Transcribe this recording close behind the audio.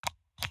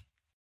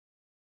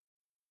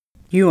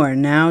You are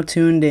now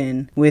tuned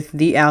in with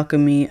the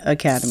Alchemy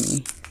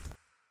Academy.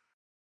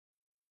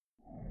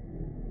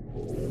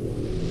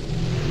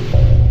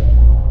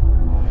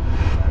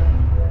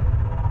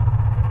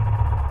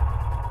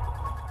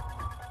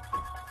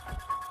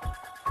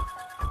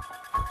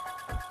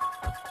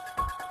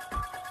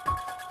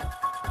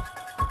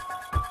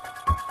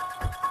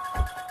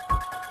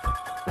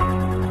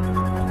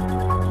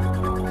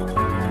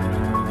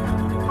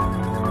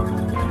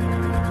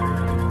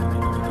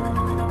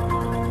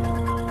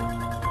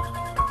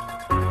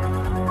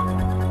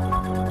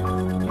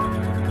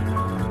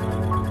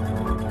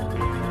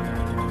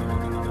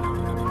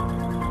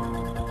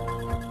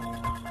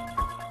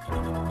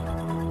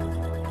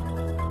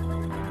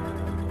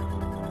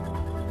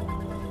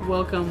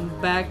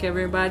 Welcome back,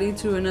 everybody,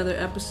 to another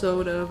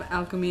episode of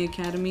Alchemy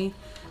Academy.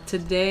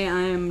 Today I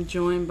am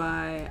joined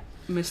by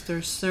Mr.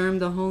 Serm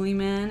the Holy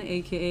Man,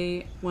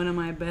 aka one of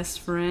my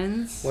best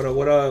friends. What up,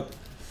 what up?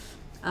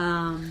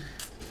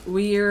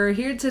 We are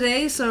here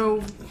today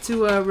to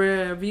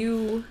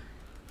review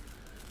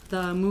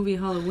the movie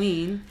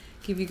Halloween.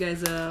 Give you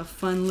guys a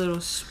fun little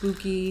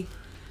spooky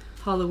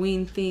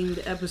Halloween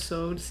themed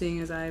episode, seeing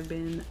as I've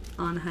been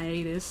on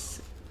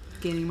hiatus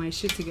getting my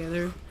shit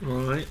together.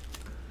 Alright.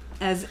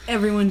 As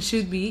everyone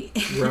should be.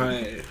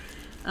 Right.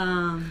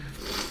 Me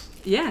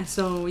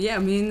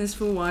and this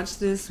fool watched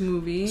this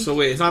movie. So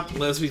wait, it's not,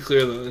 let's be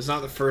clear though, it's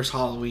not the first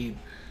Halloween.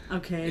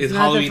 Okay. It's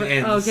Halloween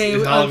ends. Okay,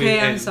 it's Halloween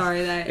I'm ends. sorry.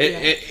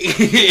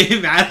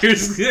 It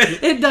matters.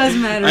 It does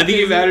matter. I think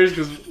it matters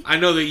because I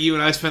know that you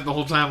and I spent the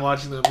whole time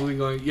watching that movie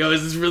going, yo,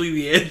 is this really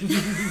the end?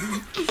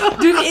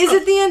 Dude, is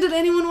it the end? Did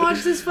anyone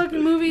watch this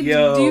fucking movie?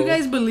 Yo. Do you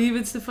guys believe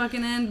it's the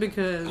fucking end?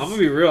 Because I'm gonna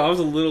be real, I was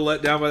a little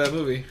let down by that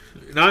movie.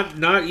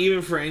 Not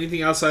even for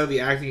anything outside of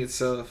the acting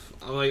itself.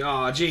 I'm like,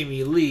 oh,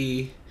 Jamie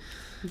Lee.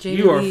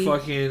 You are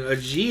fucking a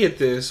G at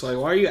this. Like,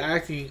 why are you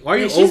acting? Why are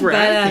you she's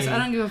overacting? Badass. I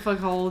don't give a fuck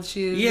how old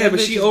she is. Yeah, that but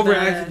bitch she is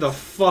overacted badass. the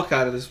fuck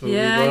out of this movie,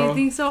 yeah, bro. you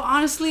think so?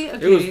 Honestly,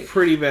 okay. It was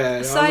pretty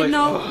bad. Side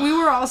note, ugh. we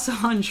were also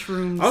on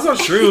shrooms. I was on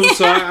shrooms,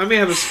 so I may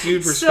have a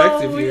skewed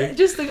perspective here.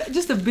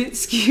 Just a bit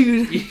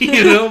skewed.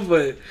 You know,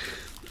 but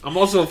I'm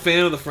also a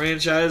fan of the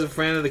franchise, a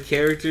fan of the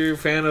character, a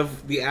fan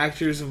of the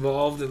actors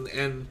involved,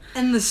 and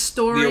the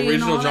story, the original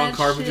and all John that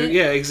Carpenter. shit.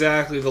 Yeah,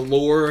 exactly. The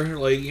lore,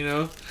 like, you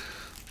know.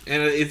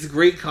 And it's a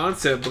great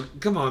concept, but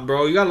come on,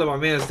 bro. You gotta let my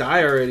man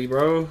die already,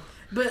 bro.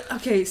 But,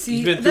 okay, see,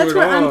 He's been through that's it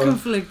where all. I'm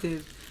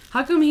conflicted.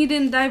 How come he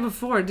didn't die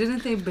before?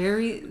 Didn't they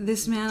bury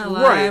this man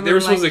alive? Right, they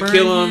were supposed to burn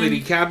kill him, they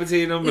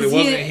decapitated him, but it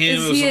wasn't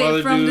him, it was some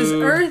other from dude. this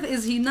earth?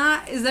 Is he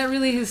not? Is that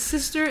really his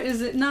sister?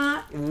 Is it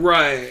not?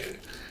 Right.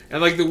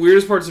 And, like, the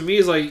weirdest part to me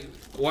is, like,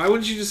 why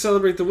wouldn't you just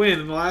celebrate the win?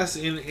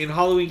 In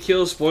Halloween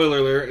Kills, spoiler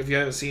alert, if you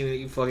haven't seen it,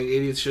 you fucking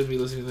idiots shouldn't be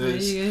listening to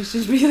this. You guys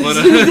should be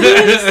listening to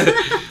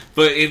this.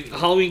 But in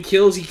Halloween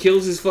Kills, he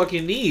kills his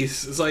fucking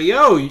niece. It's like,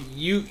 yo,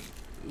 you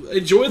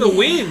enjoy the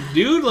win,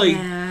 dude. Like,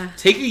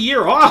 take a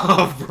year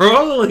off,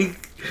 bro. Like,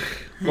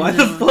 why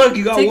the fuck?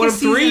 You got take one of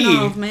three.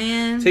 Off,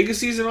 man. Take a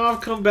season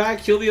off, come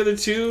back, kill the other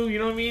two. You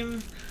know what I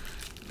mean?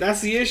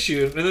 That's the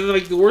issue. And then,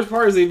 like, the worst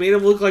part is they made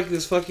him look like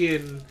this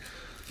fucking...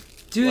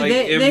 Dude, like,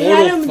 they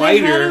immortal had him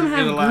fighter have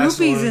in the last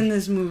groupies one. in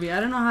this movie. I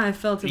don't know how I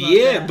felt about that.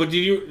 Yeah, but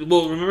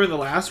remember in the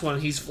last one,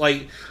 he's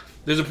like,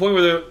 there's a point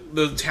where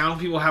the town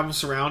people have him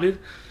surrounded,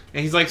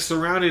 and he's like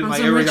surrounded, and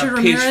like everybody got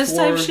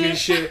pitchforks and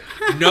shit.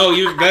 No,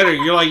 even better.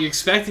 You're like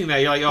expecting that.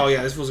 You're like, oh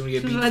yeah, this was gonna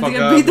get beat the fuck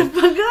up. Beat the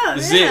fuck up.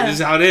 This is it. This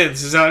is how it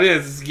ends. This is how it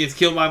ends. He gets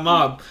killed by a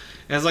mob.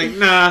 And it's like,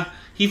 nah.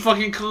 He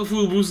fucking Kung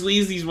Fu Bruce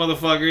Lee's these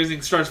motherfuckers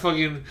and starts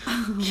fucking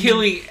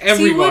killing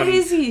everybody. See, what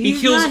is he? He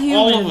kills not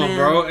all human, of them, man.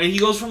 bro. And he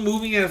goes from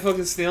moving at a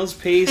fucking snail's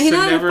pace and he's to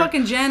not never. a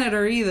fucking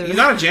janitor either. He's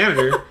not a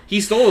janitor. He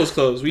stole those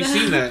clothes. We've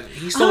seen that.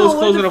 He stole his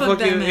clothes in a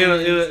fucking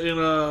in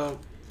a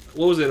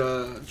what was it?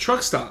 A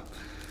truck stop.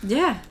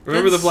 Yeah.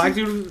 Remember the black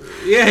dude?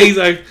 Yeah, he's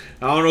like,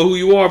 I don't know who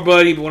you are,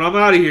 buddy, but when I'm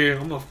out of here,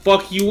 I'm gonna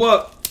fuck you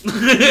up. And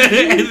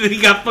then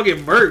he got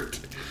fucking murked.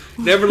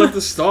 Never left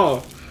the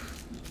stall.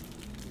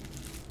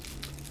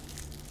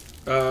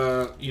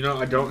 I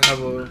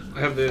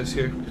have this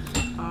here.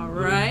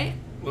 Alright.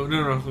 Oh,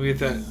 no, let me get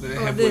that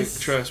heavyweight this.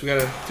 trust. We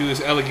gotta do this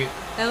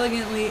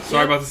Elegantly.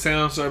 Sorry about the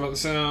sound.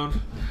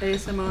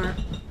 ASMR.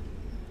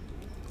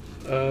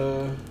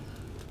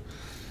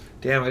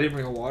 Damn, I didn't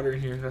bring a water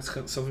in here. That's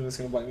something that's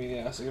gonna bite me in the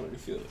ass. I can already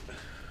feel it.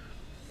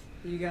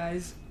 You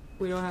guys,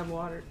 we don't have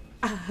water.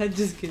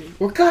 Just kidding.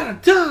 We're gonna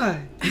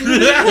die!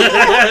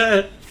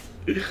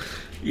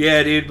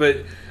 Yeah, dude, but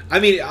I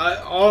mean,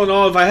 all in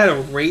all, if I had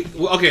a rate,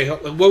 okay,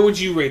 what would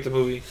you rate the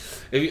movie?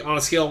 If you, on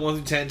a scale of 1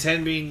 through 10,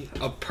 10 being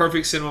a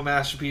perfect cinema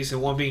masterpiece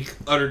and 1 being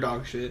utter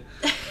dog shit.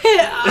 Okay.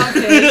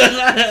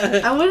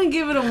 I wouldn't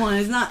give it a 1.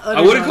 It's not utter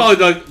I wouldn't call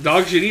shit. it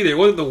dog shit either. It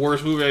wasn't the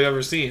worst movie I've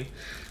ever seen.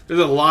 There's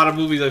a lot of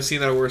movies I've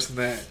seen that are worse than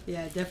that.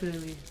 Yeah,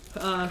 definitely.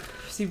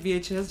 See,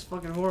 VHS is a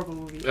fucking horrible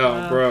movie.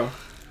 Oh, bro.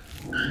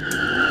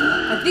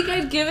 I think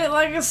I'd give it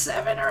like a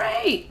 7 or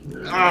 8.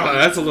 Oh,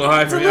 that's a little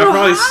high for me.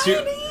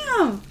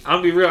 Damn.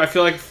 I'll be real. I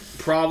feel like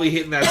probably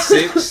hitting that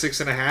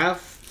 6.5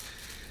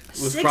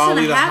 was 6.5.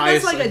 probably the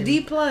highest. That's like a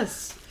D+.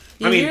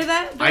 You hear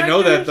that? I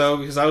know that though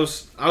because I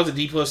was a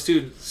D+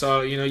 student,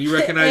 so you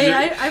recognize. Hey,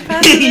 I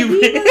passed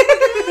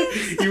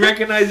it. You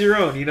recognize your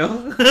own,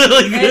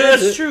 like, hey,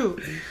 that's true.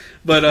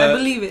 But I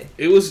believe it.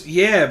 It was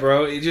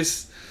bro. It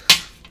just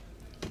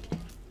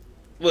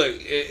look.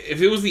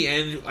 If it was the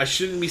end, I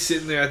shouldn't be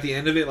sitting there at the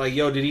end of it like,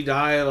 yo, did he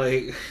die?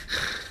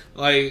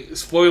 Like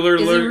spoiler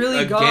alert he really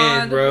again,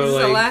 gone? bro. This is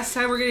like, the last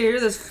time we're gonna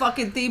hear this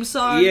fucking theme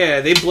song.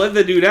 Yeah, they bled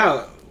the dude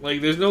out. Like,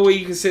 there's no way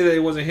you can say that it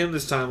wasn't him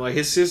this time. Like,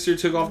 his sister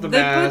took off the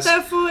mask. They put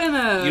that fool in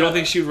a... You don't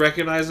think she would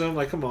recognize him?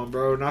 Like, come on,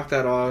 bro. Knock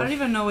that off. I don't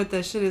even know what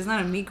that shit is. It's not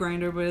a meat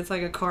grinder, but it's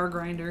like a car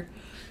grinder.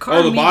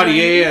 The body.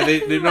 Yeah.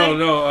 They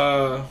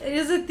no. It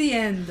is at the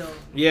end, though.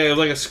 Yeah, it was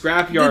like a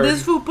scrapyard. Did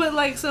this fool put,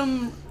 like,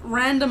 some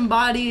random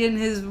body in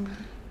his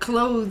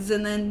clothes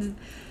and then...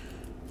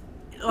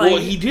 Like, well,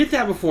 he did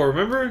that before,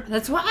 remember?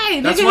 That's why.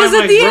 That's why I'm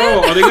like,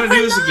 bro, are they going to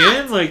do this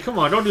again? Like, come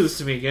on, don't do this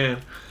to me again.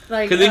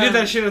 Because they did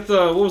that shit at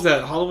the, what was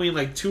that, Halloween,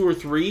 like 2 or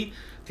 3?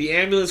 The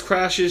ambulance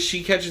crashes,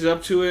 she catches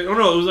up to it. Oh,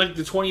 no, it was like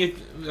the 20th,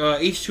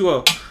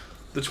 H2O.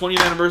 The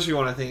 20th anniversary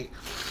one, I think.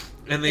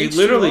 And they H2O.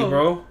 Literally,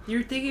 bro.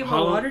 You're thinking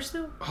about water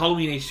still?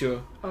 Halloween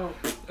H2O. Oh.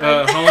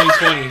 Halloween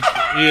 20.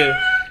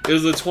 Yeah. It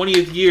was the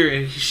 20th year,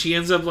 and she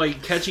ends up,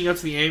 like, catching up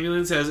to the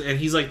ambulance, and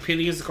he's, like,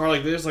 pinned against the car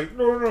like this, like,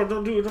 no,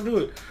 don't do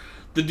it.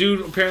 The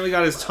dude apparently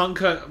got his tongue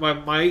cut by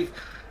Mike,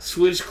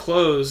 switched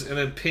clothes, and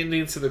then pinned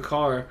into the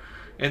car.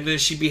 And then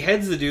she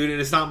beheads the dude, and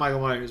it's not Michael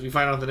Myers. We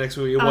find out in the next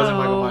movie it wasn't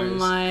Michael Myers. Oh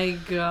my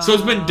god! So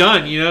it's been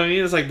done. You know what I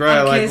mean? It's like,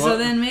 bro. Okay, so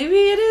then maybe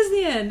it is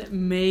the end.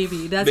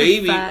 Maybe that's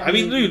maybe. I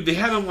mean, dude, they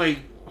had him like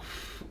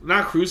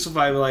not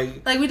crucified, but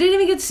like we didn't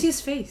even get to see his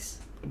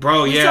face.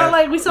 Bro, we saw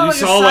like a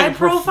side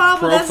profile,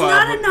 but that's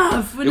not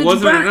enough. It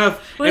wasn't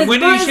enough. And when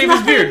did he shave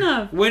his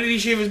beard? When did he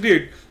shave his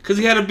beard? Because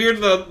he had a beard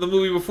in the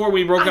movie before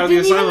when he broke out of the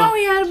asylum. I didn't even know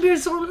he had a beard.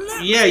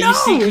 So yeah,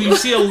 you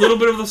see a little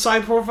bit of the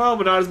side profile,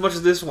 but not as much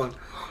as this one.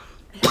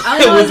 I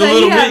know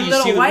that he had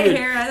little white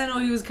hair. I didn't know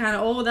he was kind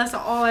of old. That's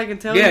all I could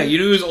tell you. Yeah, you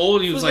knew he was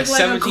old. He was like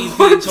 17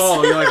 feet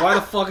tall. You're like, why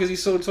the fuck is he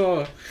so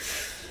tall?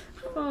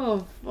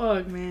 Oh,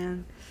 fuck,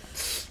 man.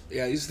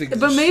 Yeah, I used to think.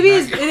 But maybe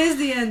it is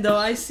the end, though.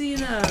 I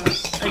seen a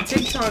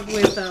TikTok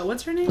with,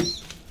 what's her name?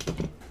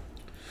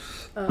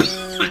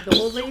 The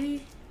old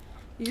lady?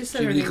 You just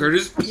said her name.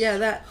 Curtis? Yeah,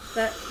 that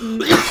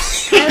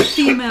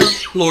female.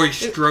 Laurie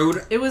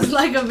Strode. It was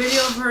like a video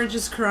of her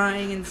just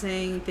crying and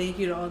saying thank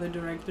you to all the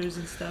directors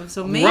and stuff.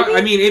 So maybe.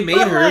 I mean, it made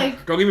her.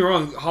 Like, don't get me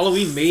wrong.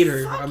 Halloween made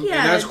her. Yeah, and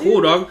that's cool,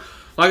 dog.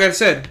 Like I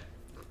said,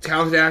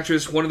 talented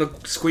actress, one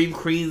of the scream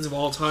queens of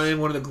all time,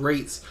 one of the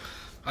greats.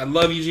 I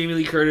love you, Jamie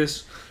Lee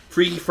Curtis.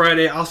 Freaky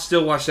Friday, I'll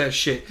still watch that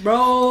shit.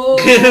 Bro,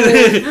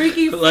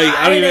 Freaky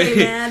Friday,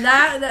 man.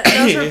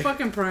 That's her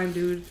fucking prime,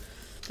 dude.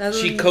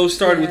 She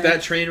co-starred with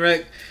that train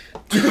wreck.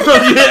 And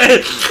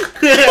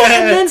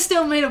then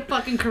still made a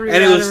fucking career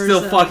and it was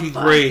still fucking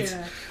great.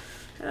 Yeah.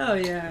 Oh,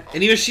 yeah.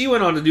 And even she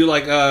went on to do,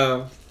 like,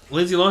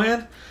 Lindsay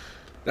Lohan.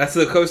 That's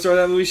the co-star of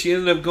that movie. She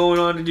ended up going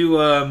on to do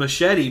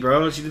Machete,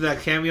 bro. She did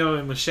that cameo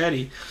in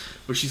Machete.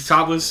 Where she's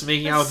topless,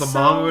 making out with the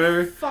mom or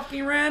whatever.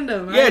 Fucking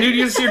random. Yeah, dude,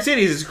 you can see her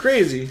titties. It's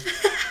crazy.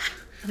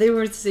 They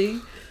were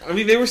seen? I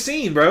mean, they were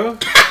seen, bro.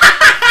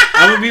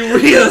 I'm gonna be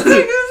real.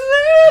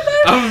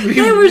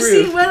 They were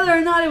seen whether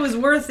or not it was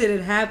worth it.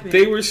 It happened.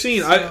 They were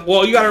seen. So.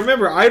 Well, you gotta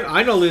remember,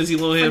 I know Lindsay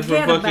Lohan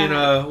from fucking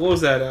what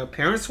was that?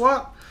 Parent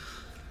Swap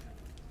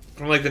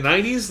from like the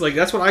 '90s. Like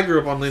that's what I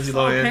grew up on. Lindsay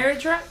Lohan. Parent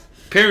Trap.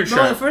 Parent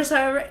Trap. The first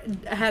time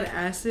I had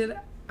acid,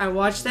 I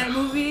watched that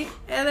movie,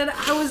 and then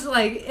I was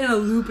like in a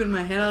loop in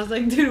my head. I was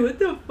like, dude, what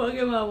the fuck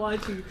am I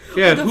watching?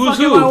 Yeah, what the fuck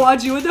am I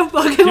watching? What the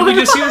fuck am I watching? Did we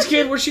just see this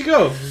kid? Where'd she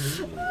go?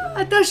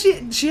 I thought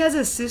she has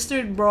a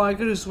sister, bro. I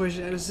could have sworn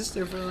she had a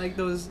sister for like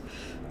those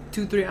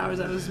 2-3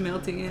 hours I was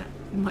melting in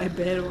my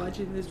bed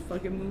watching this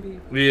fucking movie.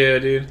 Yeah,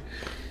 dude.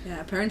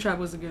 Yeah, Parent Trap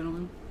was a good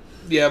one.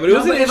 Yeah, but it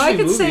was an interesting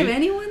movie. If I could save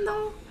anyone,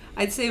 though,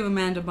 I'd save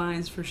Amanda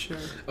Bynes for sure.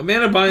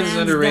 Amanda Bynes is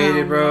underrated,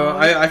 down, bro.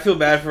 I feel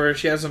bad for her.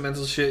 She has some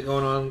mental shit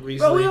going on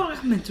recently. Bro, we all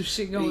have mental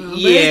shit going on.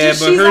 Yeah,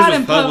 but hers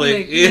was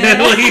public. Yeah,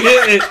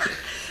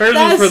 hers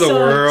was for the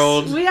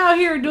world. We out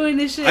here doing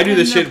this shit. I do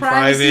this shit in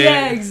private.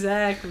 Yeah,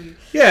 exactly.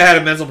 Yeah, I had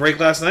a mental break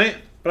last night,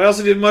 but I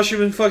also did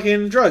mushroom and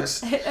fucking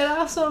drugs. And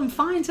also, I'm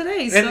fine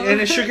today. So and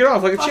it shook it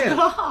off like a champ.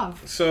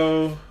 Off.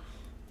 So,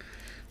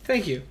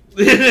 thank you.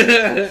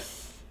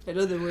 In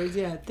other words,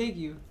 yeah, thank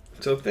you.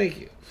 So, thank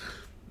you.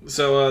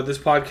 So, this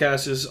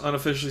podcast is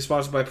unofficially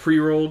sponsored by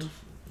Pre-Rolled.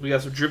 We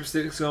got some drip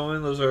sticks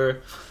going. Those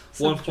are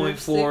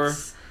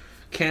 1.4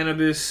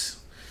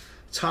 cannabis,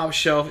 top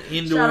shelf,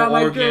 indoor,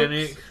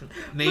 organic,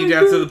 named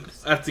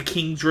after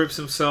King Drips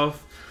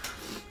himself.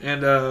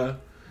 And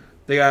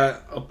they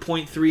got a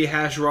 0.3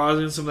 hash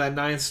rosin, some of that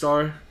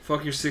 9-star.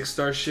 Fuck your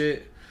 6-star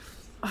shit.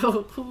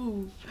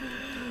 Oh,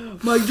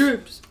 my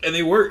drips. And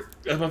they work.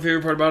 That's my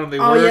favorite part about them. They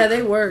work. Oh, yeah,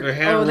 they work. They're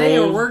hand rolled. They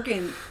are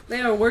working.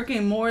 They are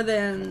working more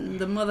than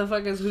the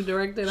motherfuckers who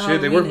directed Halloween.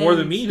 Shit, they work more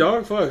than me,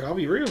 dog. Fuck, I'll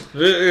be real.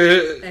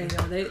 Hey,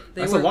 no, they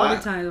That's work a lot.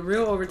 overtime.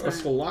 Real overtime.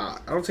 That's a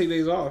lot. I don't take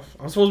days off.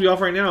 I'm supposed to be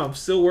off right now. I'm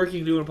still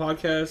working, doing a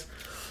podcast.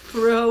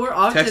 For real, we're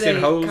off texting today.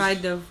 hoes.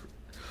 Kind of.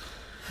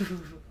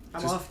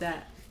 I'm off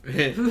that.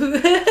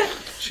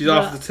 She's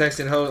off the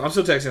texting hoes. I'm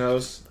still texting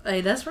hoes.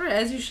 Hey, that's right,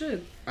 as you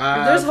should.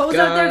 If there's hoes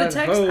out there to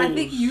text, I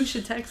think you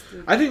should text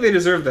them. I think they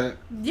deserve that.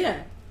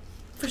 Yeah,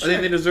 for sure. I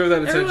think they deserve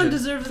that attention. Everyone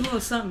deserves a little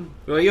something.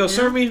 Like, yo,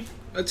 serve me.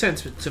 Attend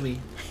to me.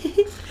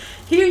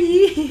 Hear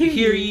ye,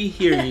 hear ye,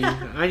 hear ye.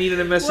 I needed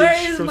a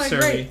message from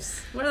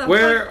Sermi.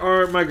 Where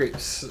are my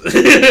grapes?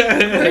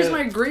 Where's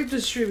my grape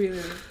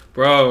distributor?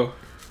 Bro,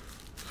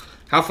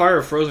 how far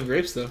are frozen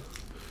grapes though?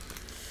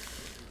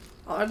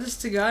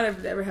 Honest to God,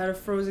 I've never had a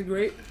frozen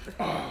grape.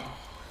 Oh.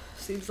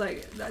 Seems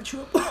like not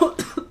true.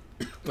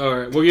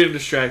 Alright, we're getting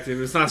distracted.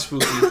 It's not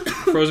spooky.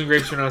 Frozen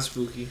grapes are not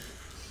spooky.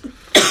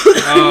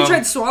 You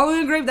tried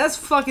swallowing a grape? That's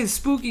fucking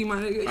spooky, my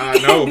nigga. You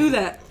can't do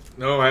that.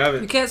 No, I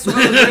haven't. You can't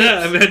swallow grapes.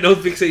 I've had no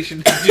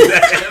fixation to do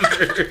that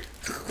ever.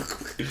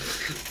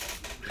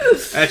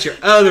 At your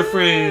other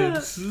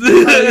friends.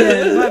 Oh,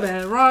 yeah, my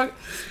bad. Wrong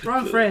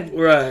friend.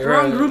 Right.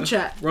 Wrong group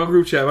chat. Wrong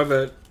group chat, my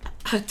bad.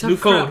 Tough New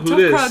phone. crowd, Who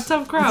this?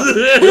 Tough crowd.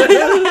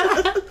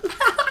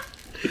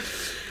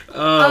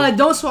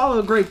 Don't swallow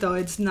a grape though.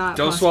 It's not.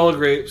 Don't swallow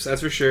grapes.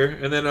 That's for sure.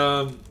 And then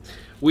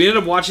we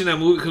ended up watching that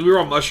movie because we were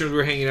on mushrooms. We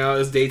were hanging out. It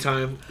was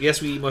daytime. Yes,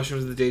 we eat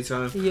mushrooms in the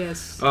daytime.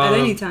 Yes, at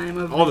any time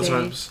of all the the day.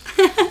 times.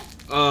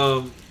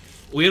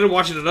 We ended up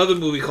watching another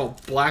movie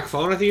called Black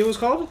Phone. I think it was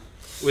called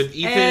with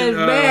Ethan. And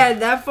man,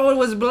 that phone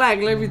was black.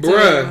 Let me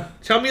tell you.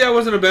 Tell me that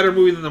wasn't a better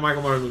movie than the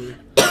Michael Myers movie.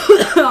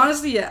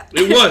 Honestly, yeah.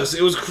 It was.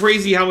 It was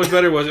crazy how much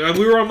better it was. And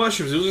we were on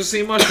mushrooms. It was the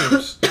same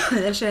mushrooms.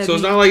 That shit So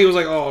it's not like it was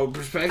like, oh,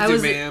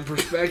 perspective, man,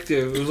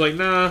 perspective. It was like,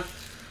 nah.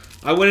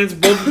 I went into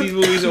both of these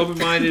movies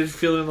open-minded,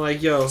 feeling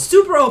like, yo.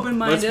 Super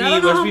open-minded. I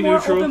don't know how more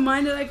neutral.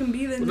 Open-minded I can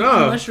be than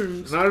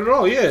mushrooms. Not at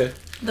all, yeah.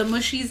 The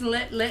mushies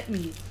let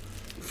me.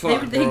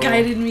 Fuck, they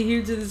guided me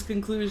here to this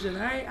conclusion.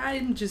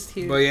 I'm just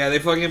here. But yeah, they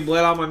fucking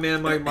bled out my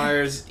man Mike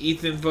Myers.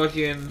 Ethan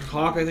fucking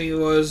Hawke, I think it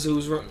was,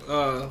 who's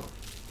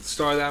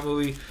star of that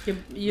movie.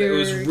 Your it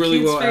was really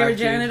kid's well favorite acted.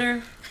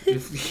 janitor.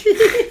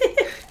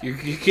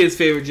 your kid's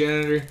favorite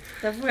janitor.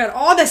 I forgot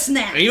all the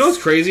snaps. And you know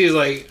what's crazy is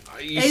like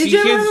did you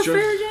ever have a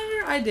favorite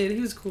janitor? I did. He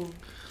was cool.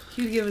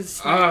 He would give us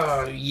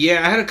snacks.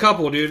 Yeah, I had a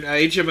couple, dude. At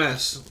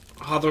HMS.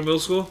 Hawthorne Middle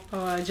School.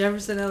 Oh,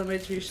 Jefferson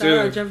Elementary. Shout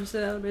out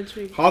Jefferson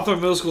Elementary. Hawthorne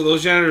Middle School.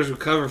 Those janitors would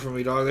cover for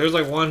me, dog. There was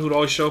like one who'd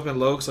always show up in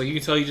Lokes. Like you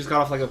can tell he just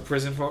got off like a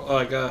prison,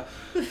 like a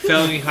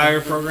felony hire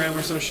program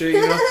or some shit.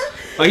 You know,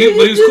 like but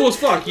he was cool as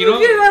fuck. You know,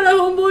 get out of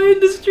Homeboy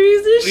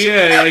Industries and shit.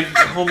 Yeah, like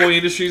Homeboy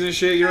Industries and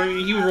shit. You know what I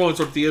mean? He was rolling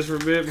tortillas for a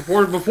bit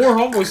before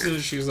Homeboy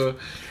Industries though.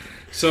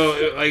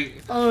 So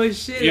like, oh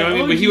shit. You know what I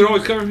mean? But he would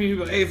always cover for me. He'd be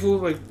like, hey fool,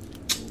 like.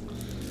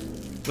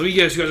 Let me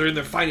guess, you guys are in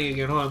there fighting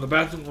again, huh? In the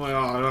bathroom? I'm like,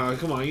 oh, no,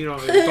 come on, you know,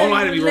 don't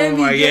lie to me, bro. I'm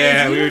like,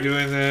 yeah, we were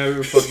doing that. We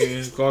were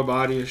fucking car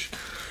body-ish.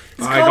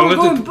 Alright,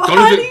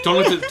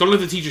 don't let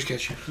the teachers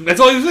catch you. That's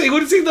all he was saying. He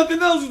wouldn't say nothing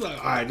else. He's like,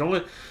 alright,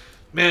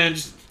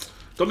 just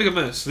don't make a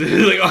mess.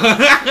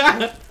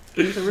 Like,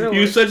 he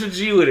was such a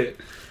G with it.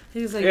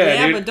 He was like,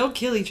 yeah, but don't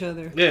kill each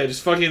other. Yeah,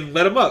 just fucking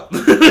let him up.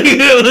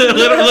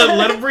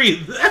 let him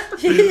breathe.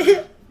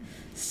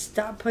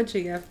 Stop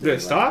punching after. Yeah,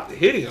 stop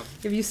hitting him.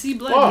 If you see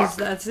blood,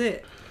 that's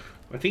it.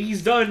 I think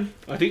he's done.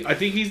 I think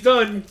he's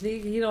done. I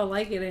think he don't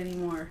like it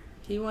anymore.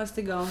 He wants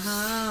to go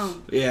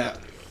home. Yeah.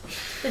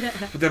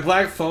 But that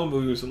Black Phone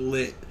movie was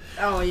lit.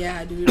 Oh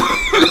yeah, dude.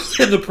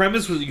 And the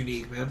premise was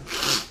unique, man.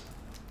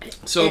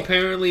 So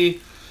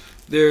apparently,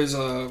 there's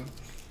what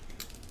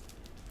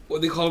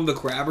they call him, the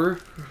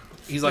Grabber.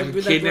 He's like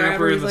a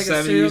kidnapper in the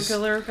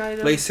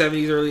 70s, late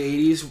 70s,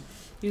 early 80s.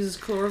 Uses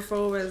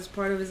chloroform as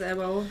part of his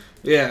MO.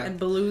 Yeah. And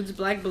balloons,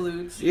 black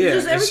balloons. Yeah.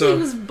 Just everything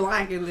was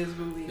black in this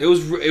movie. It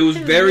was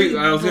very. Really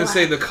I was gonna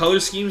say the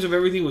color schemes of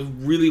everything was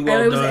really well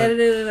done. And it was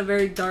edited in a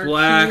very dark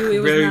black,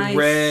 hue. very nice.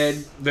 Red,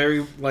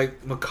 very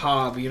like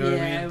macabre. You know what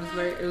I mean?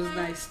 Yeah, it was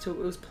nice too.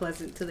 It was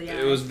pleasant to the eye.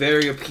 It was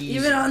very appeasing.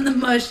 Even on the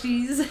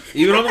mushies.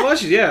 Even on the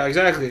mushies, yeah,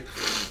 exactly.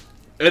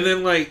 And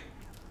then like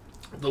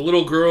the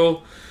little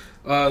girl,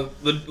 the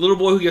little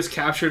boy who gets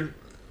captured,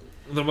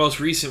 the most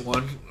recent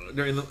one.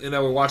 During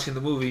that we're watching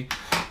the movie,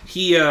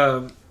 he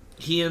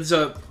ends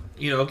up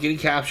getting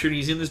captured.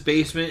 He's in this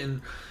basement,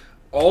 and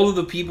all of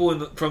the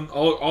people from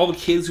all the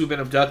kids who've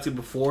been abducted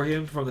before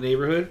him from the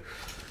neighborhood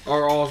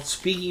are all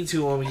speaking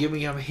to him and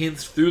giving him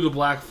hints through the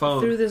Black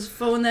Phone. Through this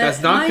phone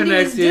that's not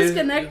connected,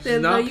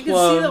 disconnected. Not you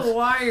plugged. can see the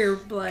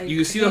wire You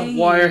can see the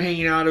wire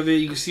hanging out of it.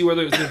 You can see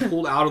whether it's been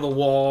pulled out of the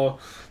wall.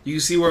 You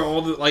can see where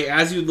all the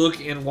as you look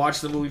and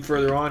watch the movie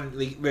further on,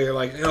 they're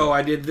like, oh,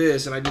 I did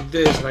this and I did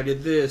this and I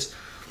did this.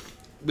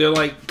 They're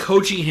like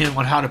coaching him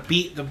on how to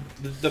beat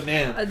the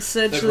man.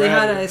 Essentially,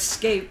 how to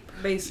escape,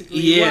 basically.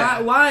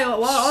 Yeah.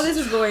 While all this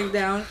is going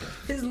down,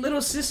 his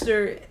little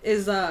sister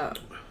is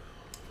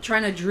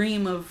trying to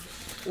dream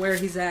of where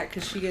he's at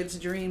because she gets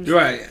dreams.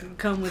 Right. That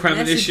come with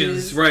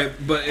premonitions. messages. Right.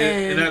 But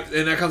and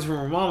that comes from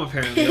her mom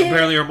apparently.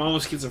 Apparently her mom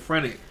was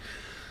schizophrenic.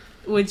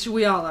 Which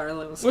we all are a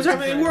little. Which I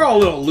mean, we're all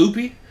a little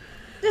loopy.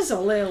 Just a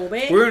little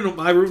bit. We're in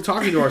my room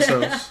talking to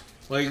ourselves.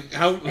 Like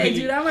how? Hey,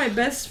 dude, I'm my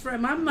best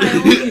friend. I'm my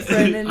only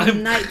friend in the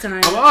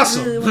nighttime. I'm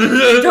awesome. When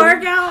it's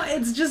dark out,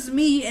 it's just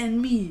me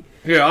and me.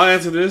 Here, I'll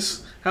answer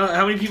this.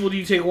 How many people do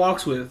you take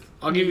walks with?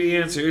 I'll give you the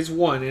answer. It's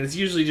one, and it's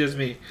usually just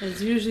me.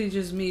 It's usually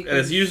just me. And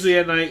it's usually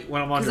at night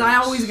when I'm on drugs. Because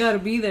I always got to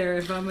be there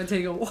if I'm going to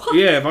take a walk.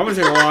 Yeah, if I'm going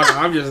to take a walk,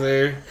 I'm just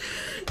there.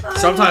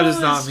 Sometimes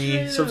it's not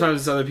me.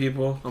 Sometimes it's other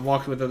people. I'm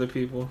walking with other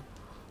people.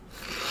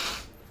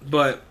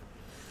 But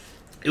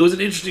it was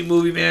an interesting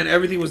movie, man.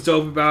 Everything was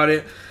dope about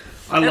it.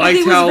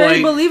 Everything was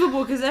very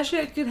believable because that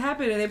shit could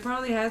happen and it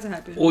probably has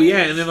happened. Well, yeah,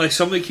 and then like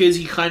some of the kids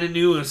he kind of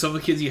knew and some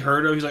of the kids he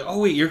heard of, he's like, oh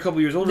wait, you're a couple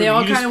years older. They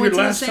all kind of went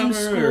to the same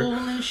school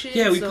and shit.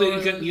 Yeah, we played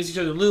against each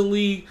other in Little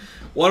League.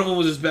 One of them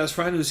was his best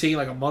friend who was taking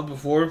like a month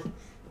before.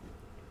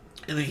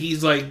 And then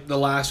he's like the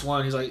last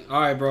one. He's like, all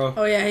right, bro.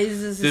 Oh yeah,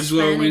 he's this is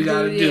what we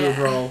gotta do,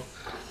 bro.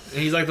 And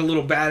he's like the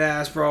little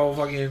badass, bro.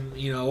 Fucking,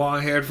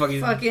 long-haired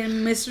fucking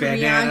Mr.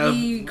 bandana,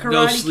 Miyagi, karate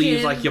no sleeves,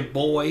 kid. like your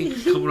boy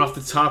coming off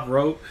the top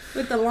rope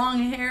with the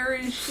long hair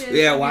and shit.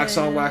 Yeah, wax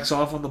on, wax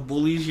off on the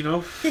bullies, He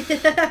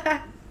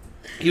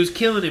was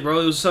killing it, bro.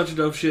 It was such a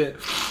dope shit.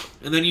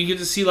 And then you get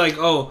to see like,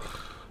 oh,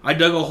 I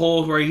dug a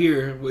hole right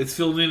here. It's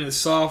filled in. It's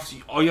soft.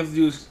 All you have to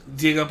do is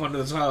dig up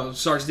under the tile.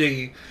 Starts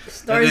digging.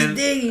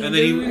 Digging. And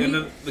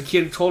then the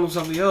kid told him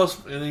something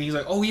else. And then he's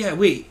like, oh yeah,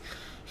 wait.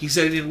 He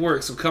said it didn't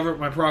work, so cover up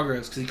my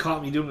progress because he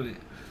caught me doing it.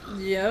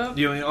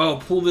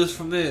 Yep. Pull this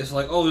from this.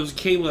 Like, oh, there's a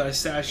cable that I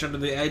stashed under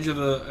the edge of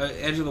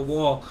the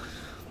wall.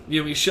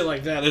 Shit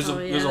like that. There's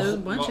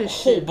a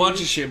whole bunch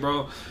of shit,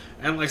 bro.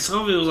 And like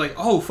some of it was like,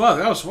 oh fuck,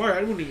 that was smart.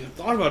 I wouldn't even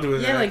thought about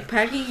doing that. Yeah, like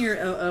packing your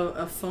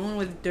a phone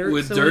with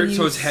dirt.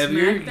 So it's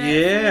heavier.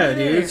 Yeah,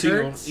 dude.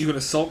 So you can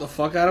assault the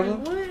fuck out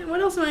of them.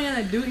 What else am I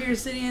gonna do here,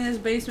 sitting in this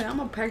basement? I'm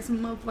gonna pack some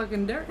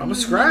motherfucking dirt. I'm gonna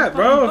scrap,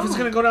 bro. If it's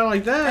gonna go down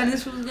like that. And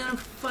this was gonna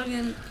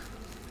fucking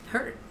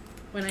hurt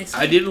when I.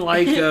 I didn't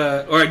like,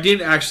 or I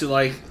didn't actually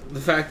like the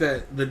fact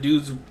that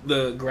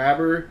the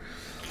grabber,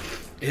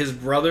 his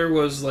brother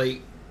was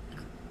like.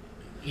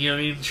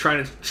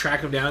 Trying to track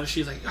him down. And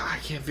she's like, I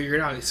can't figure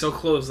it out. He's so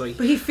close. Like,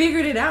 but he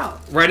figured it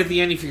out. Right at the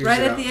end, he figured it out.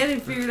 Right at the end, he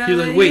figured it out. He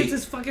was like, wait. He gets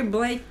his fucking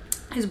blank.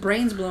 His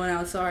brain's blowing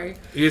out. Sorry.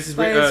 He gets his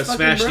brain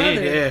smashed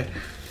in. Yeah.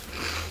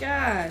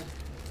 God.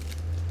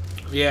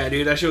 Yeah,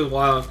 dude, that shit was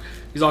wild.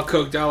 He's all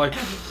coked out, like.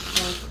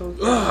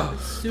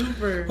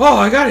 Super. Oh,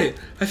 I got it.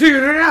 I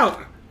figured it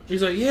out.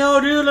 He's like, yo,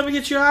 dude, let me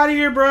get you out of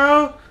here,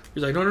 bro.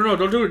 He's like, no,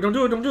 don't do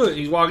it. And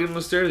he's walking up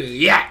the stairs.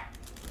 Yeah.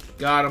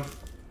 Got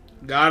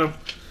him.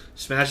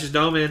 Smash his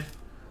dome in.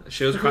 That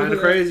shit was kind of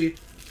crazy.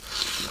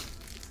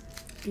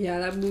 Yeah,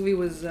 that movie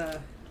was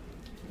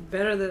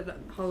better than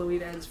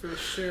Halloween Ends for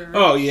sure.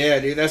 Oh, yeah,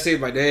 dude. That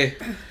saved my day.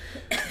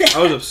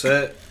 I was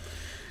upset.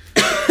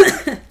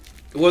 It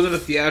wasn't a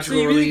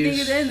theatrical release. So you really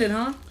think it ended,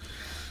 huh?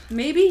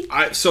 Maybe?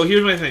 So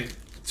here's my thing.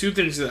 Two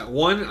things to that.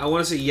 One, I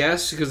want to say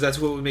yes, because that's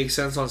what would make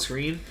sense on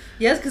screen.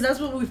 Yes, because that's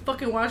what we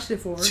fucking watched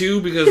it for.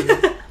 Two, because...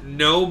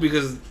 No,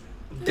 because...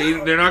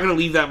 They're not gonna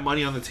leave that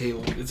money on the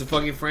table. It's a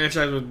fucking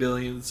franchise with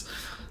billions.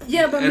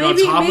 Yeah, but and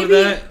maybe on top of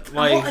that,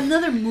 like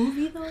another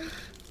movie though.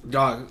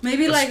 Dog,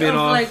 maybe like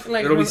spin-off,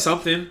 it'll be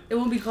something. It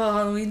won't be called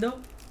Halloween though.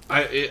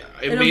 It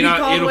may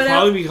not. It'll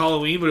probably be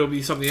Halloween, but it'll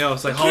be something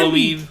else, like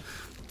Halloween.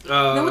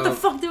 Then what the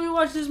fuck did we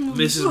watch this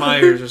movie? Mrs.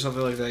 Myers or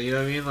something like that. You know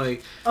what I mean?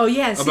 Like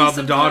about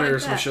the daughter or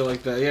some shit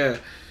like that. Yeah.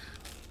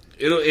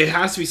 It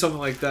has to be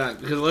something like that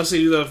because unless they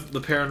do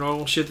the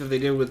paranormal shit that they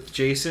did with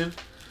Jason,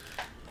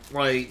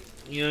 like.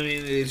 You know what I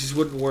mean? It just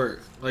wouldn't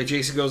work. Like,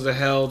 Jason goes to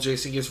hell,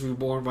 Jason gets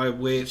reborn by a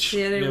witch.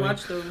 Yeah, I didn't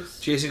watch those.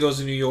 Jason goes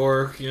to New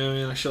York, you know what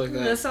I mean? Shit like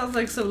that. That sounds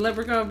like some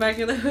Leprechaun Back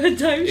in the Hood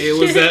type shit.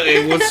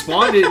 It what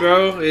spawned it,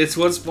 bro. It's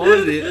what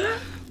spawned it.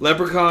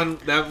 Leprechaun,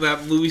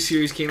 that movie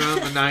series came out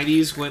in the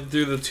 90s, went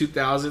through the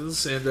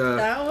 2000s, and...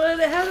 that one,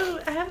 it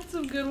had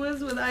some good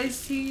ones with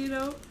Ice-T,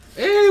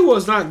 It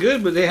was not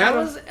good, but they had it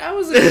was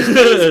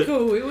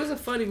cool. It was a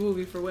funny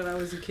movie for when I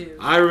was a kid.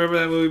 I remember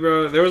that movie,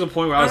 bro. There was a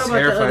point where I was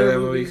terrified of that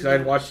movie because I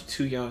had watched it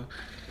too young.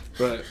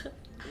 But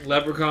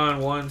Leprechaun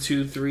 1,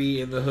 2,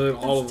 3, in the Hood,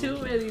 all of them.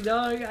 Too many,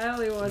 dog. I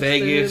only watched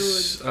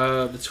Vegas.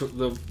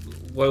 The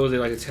what was it,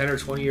 like a 10 or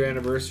 20 year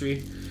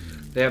anniversary?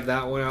 They have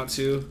that one out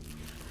too.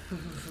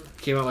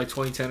 Came out like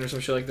 2010 or some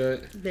shit like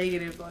that.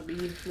 Negative on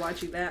me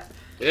watching that.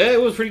 Yeah,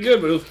 it was pretty good,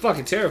 but it was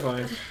fucking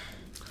terrifying.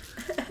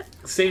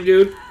 Same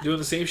dude doing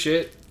the same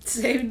shit.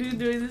 Same dude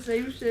doing the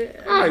same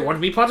shit. I want to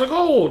be pots of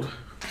gold.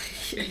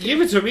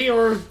 Give it to me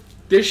or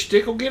this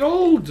shtick will get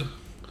old.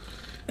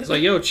 It's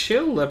like, yo,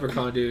 chill,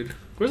 Leprechaun dude.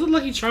 Where's the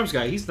Lucky Charms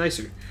guy? He's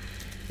nicer.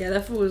 Yeah,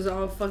 that fool was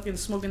all fucking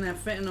smoking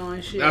that fentanyl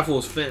and shit. That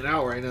fool's fentanyl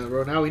out right now,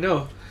 bro. Now we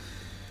know.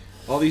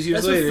 All these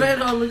years later. That's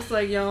what fentanyl looks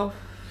like, y'all.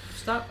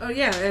 Stop. Oh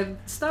yeah, and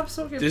stop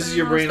smoking. This is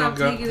your brain on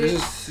drugs.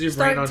 This is your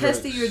brain on drugs. Start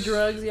testing your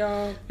drugs,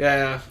 y'all.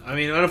 Yeah, I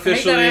mean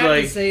unofficially, I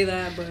like to say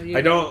that, but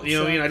I don't. You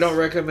know what I mean? I don't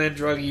recommend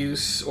drug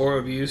use or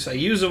abuse. I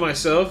use them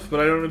myself, but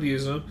I don't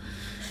abuse them.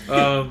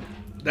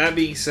 That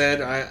being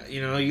said,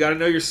 you got to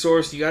know your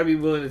source. You got to be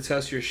willing to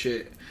test your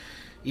shit.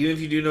 Even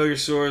if you do know your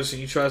source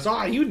and you trust,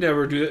 you'd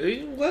never do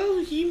it.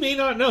 Well, he may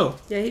not know.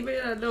 Yeah, he may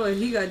not know if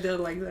he got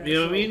done like that. You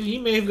know what I mean? He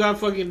may have got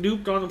fucking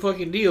duped on the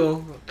fucking deal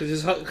because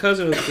his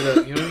cousin hooked it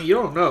up. You know what I mean? You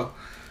don't know.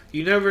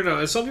 You never know.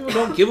 And some people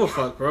don't give a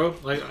fuck, bro.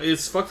 Like,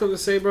 it's fucked up to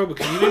say, bro, but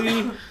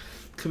community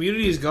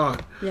Community is gone.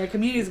 Yeah,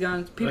 Community is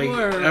gone. People like,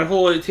 are... That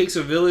whole it takes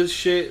a village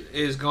shit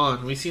is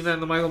gone. We seen that in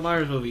the Michael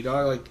Myers movie,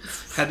 dog. Like,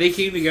 had they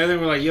came together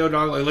and were like, yo,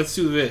 dog, like, let's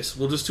do this.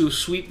 We'll just do a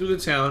sweep through the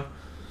town.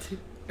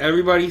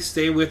 Everybody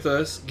stay with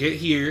us, get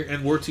here,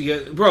 and work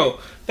together. Bro,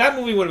 that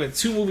movie would have been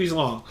 2 movies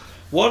long.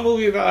 One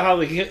movie about how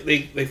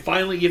they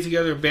finally get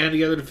together and band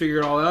together to figure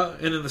it all out.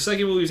 And then the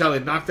second movie is how they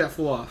knock that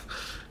fool off.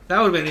 That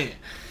would have been it.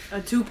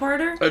 A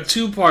 2-parter? A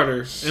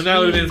 2-parter. And that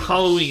would have been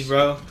Halloween,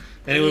 bro.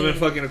 And it would have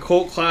been fucking a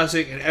cult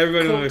classic, and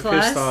everybody would have been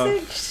pissed off.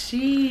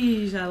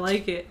 Sheesh, I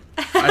like it.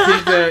 I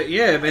think that,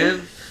 yeah, man.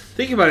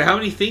 Think about it. How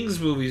many Things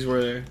movies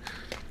were there?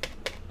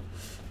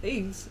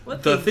 Things?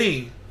 What The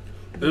things?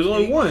 Thing. There's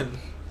only one.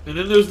 And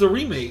then there's the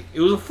remake. It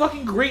was a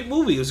fucking great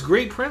movie. It was a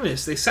great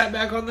premise. They sat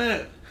back on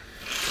that.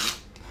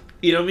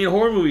 You know what I mean?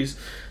 Horror movies.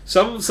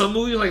 Some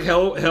movies like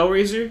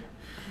Hellraiser.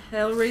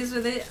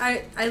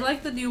 I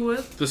like the new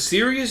one. The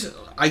series,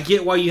 I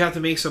get why you have to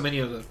make so many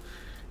of them.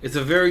 It's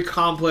a very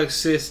complex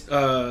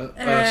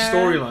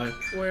storyline.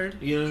 Word.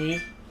 You know what I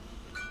mean?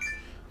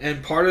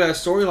 And part of that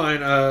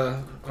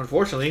storyline,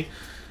 unfortunately,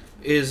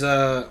 is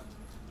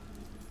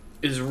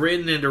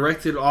written and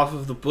directed off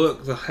of the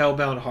book, The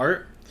Hellbound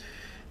Heart.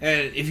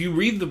 And if you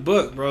read the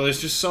book, bro, there's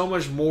just so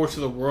much more to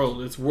the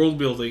world. It's world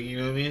building, you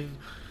know what I mean?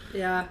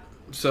 Yeah.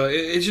 So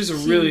it's just a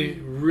really,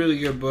 really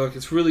good book.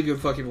 It's really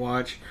good fucking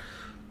watch.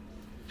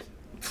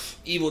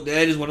 Evil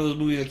Dead is one of those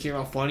movies that came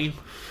out funny,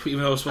 even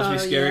though it was supposed to be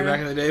scary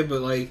back in the day.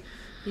 But like,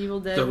 Evil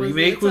Dead the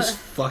remake was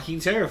fucking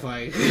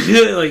terrifying.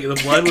 Like the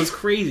blood was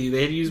crazy.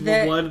 They had used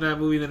more blood in that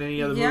movie than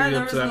any other movie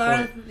up to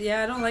that point.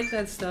 I don't like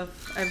that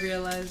stuff. I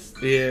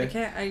realized. Yeah. I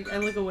can't. I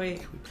look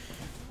away.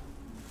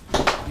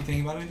 You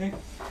thinking about anything?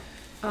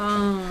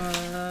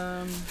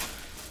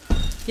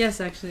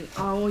 Yes, actually.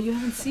 Oh, well, you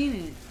haven't seen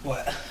it.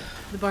 What?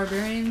 The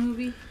Barbarian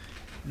movie?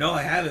 No,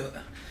 I haven't.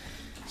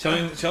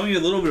 Tell me a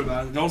little bit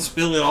about it. Don't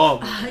spill it all.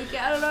 I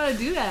don't know how to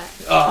do that.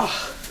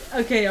 Oh.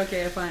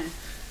 Okay, fine.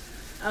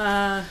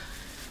 I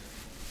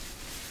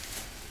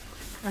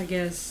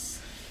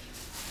guess.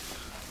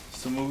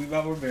 It's a movie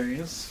about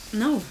barbarians.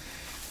 No.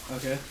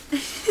 Okay.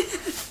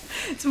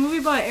 It's a movie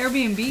about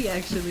Airbnb,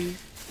 actually.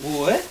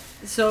 What?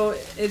 So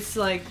it's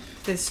like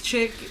this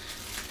chick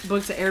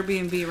books an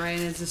Airbnb, right?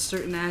 And it's a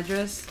certain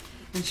address.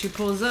 And she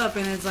pulls up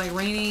and it's like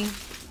raining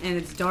and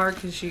it's dark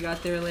because she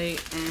got there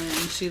late.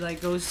 And she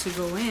like goes to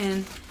go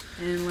in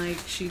and like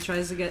she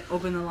tries to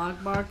open the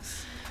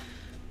lockbox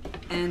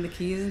and the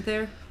key isn't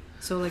there.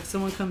 So like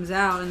someone comes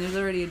out and there's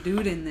already a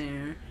dude in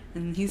there.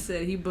 And he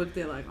said he booked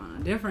it like on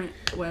a different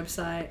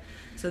website.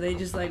 So they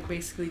just like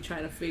basically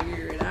try to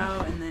figure it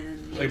out and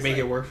then Like make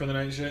it work for the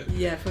night and shit?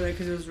 Yeah, for that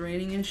because it was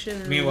raining and shit.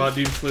 And Meanwhile,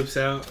 dude flips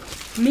out.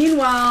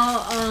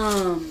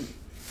 Meanwhile,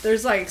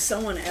 there's like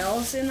someone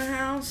else in the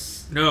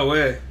house. No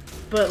way.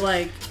 But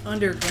like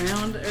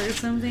underground or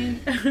something.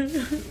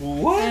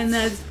 What? And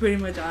that's pretty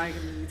much all I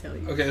can really tell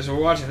you. Okay, so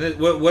we're watching this.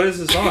 What is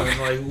this on?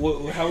 Like,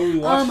 how are we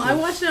watching this? I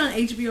watched it on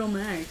HBO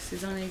Max.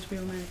 It's on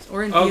HBO Max.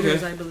 Or in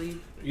theaters, I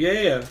believe.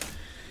 Yeah.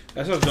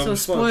 That sounds dumb. So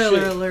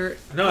spoiler alert.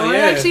 No, or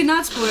yeah. Actually,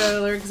 not spoiler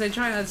alert because I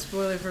try not to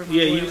spoil it for my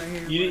you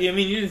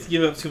didn't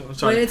give up too much. I'm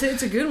sorry. But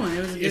it's a good one.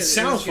 It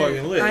sounds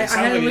fucking lit. I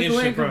had to like look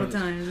away a couple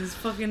times. It's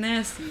fucking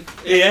nasty.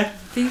 Yeah.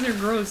 Things are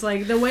gross.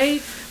 Like the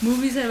way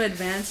movies have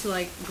advanced,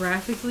 like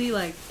graphically,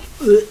 like.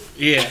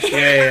 Yeah.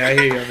 I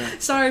hear you on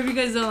that. Sorry if you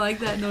guys don't like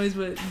that noise,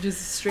 but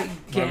just straight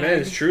gag. My man,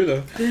 it's true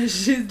though. That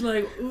shit's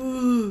like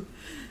ooh.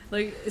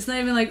 Like it's not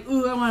even like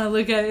ooh I want to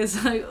look at it.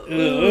 It's like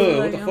ooh.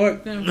 What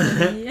like,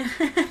 the fuck?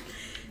 Yeah.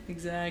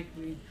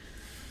 Exactly.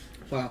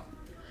 Wow.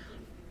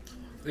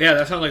 Yeah,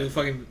 that sounds like a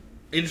fucking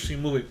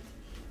interesting movie.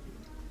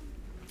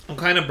 I'm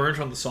kind of burnt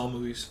on the Saw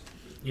movies,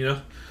 you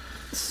know?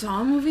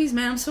 Saw movies,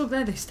 man. I'm so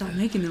glad they stopped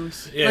making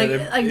those.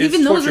 Yeah, like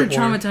even those are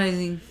porn.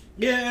 traumatizing.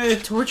 Yeah.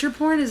 Torture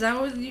porn? Is that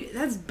what?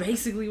 That's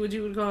basically what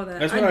you would call that.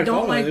 That's what I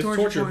don't call like it.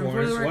 torture porn.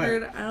 For the It's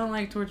record, I don't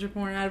like torture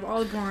porn. Out of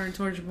all the porn,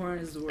 torture porn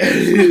is the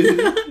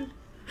worst.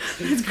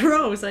 It's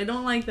gross. I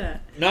don't like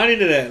that. Not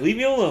into that. Leave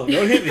me alone.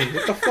 Don't hit me.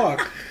 What the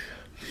fuck?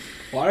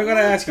 Why do I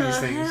gotta ask you these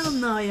things? Hell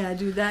no, yeah,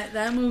 dude.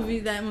 That movie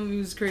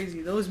was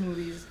crazy. Those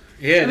movies.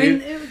 Yeah, I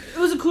mean, it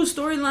was a cool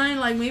storyline.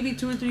 Like maybe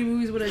 2 or 3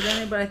 movies would have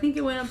done it, but I think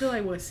it went up to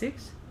like what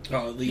 6?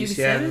 Oh, at least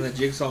maybe 7? And the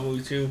Jigsaw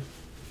movie too.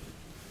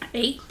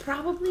 8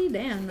 probably.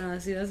 Damn, no.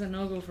 See, that's a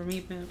no go for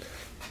me, pimp.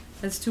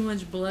 That's too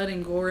much blood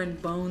and gore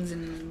and bones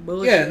and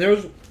bullshit. Yeah, and there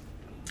was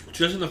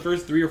just in the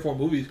first 3 or 4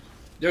 movies,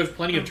 there was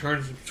plenty of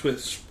turns and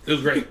twists. It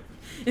was great.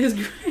 It was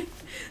great.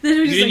 Then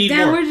we're just like,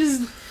 damn, we're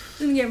just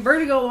gonna get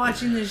vertigo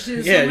watching this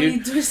shit. Yeah, so many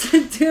twists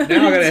and turns.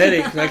 Now I got a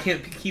headache because I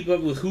can't keep up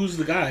with who's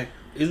the guy.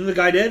 Isn't the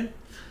guy dead?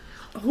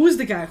 Who's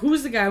the guy?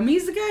 Who's the guy?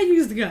 Me's the guy.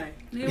 You's the guy.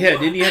 Yeah,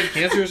 didn't he have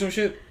cancer or some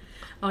shit?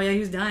 Oh yeah, he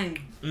was dying.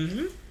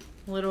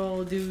 Mm-hmm. Little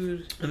old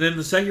dude. And then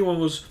the second one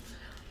was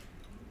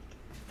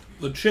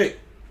the chick.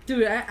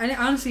 Dude, I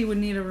honestly would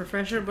need a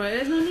refresher, but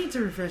there's no need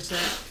to refresh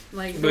that.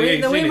 Like But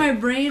the way my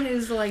brain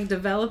is like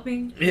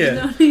developing. Yeah.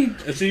 No need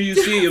As soon as you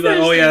see it, you're like,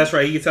 oh yeah, that's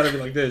right. He gets out of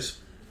it like this.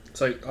 It's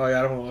like, oh yeah,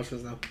 I don't want to watch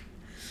this now.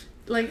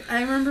 Like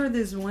I remember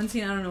this one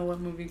scene. I don't know what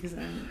movie because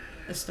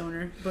a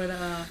stoner, but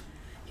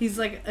he's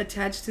like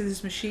attached to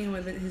this machine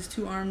with his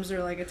 2 arms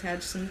are like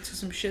attached to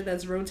some shit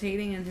that's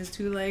rotating, and his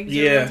 2 legs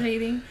are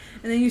rotating,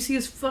 and then you see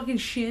his fucking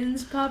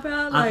shins pop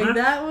out. Like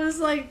that was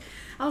like.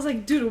 I was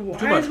like, dude,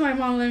 why is my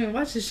mom letting me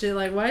watch this shit?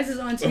 Like, why is this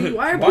on TV?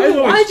 Why are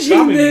people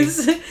watching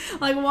this?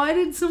 Like, why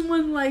did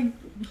someone, like,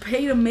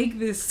 pay to make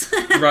this?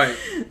 Right.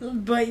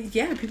 But,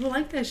 yeah, people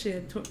like that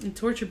shit.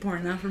 Torture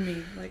porn, not for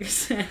me, like I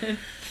said.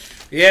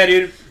 Yeah,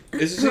 dude.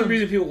 It's the same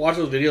reason people watch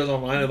those videos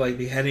online of, like,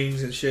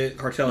 beheadings and shit,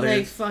 cartel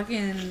hits. Like,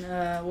 fucking,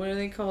 what are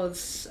they called?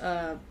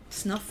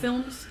 Snuff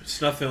films?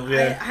 Snuff film,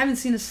 yeah. I haven't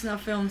seen a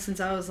snuff film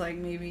since I was, like,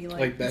 maybe,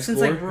 like best since,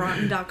 gore? like,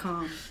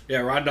 Rotten.com. Yeah,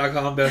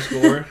 Rotten.com, best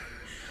gore.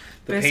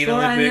 The Best Gore,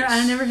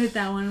 I never hit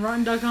that one.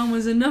 Rotten.com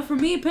was enough for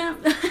me,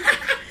 pimp.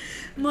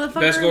 Motherfucker.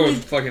 Best Gore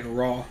was fucking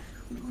raw.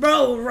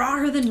 Bro,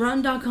 rawer than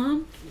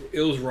Rotten.com?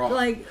 It was raw.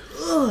 Like,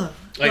 ugh.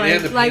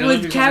 Like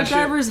with cab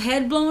driver's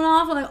head blown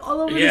off, like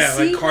all over the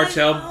seat. Yeah,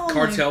 like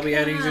cartel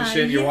beheadings and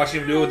shit. You're watching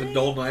him do it with a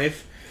dull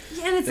knife.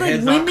 Yeah, and it's the like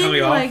head's women, not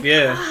coming like, off.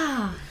 Yeah.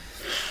 Ah.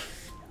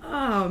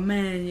 Oh,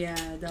 man,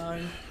 yeah,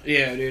 dog.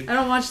 Yeah, dude. I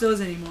don't watch those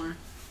anymore.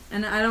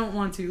 And I don't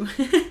want to.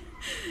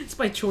 It's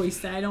by choice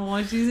that I don't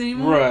watch these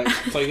anymore. Right.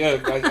 It's like, yeah,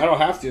 I don't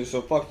have to,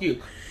 so fuck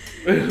you.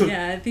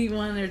 Yeah, I think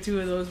 1 or 2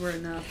 of those were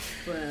enough.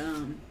 But,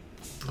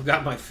 I've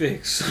got my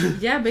fix.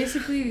 Yeah,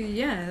 basically,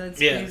 yeah. That's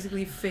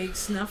basically fake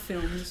snuff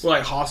films. Well,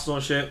 like Hostel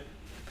and shit.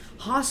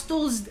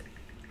 Hostel's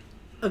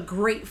a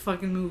great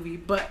fucking movie,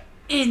 but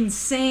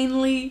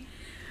insanely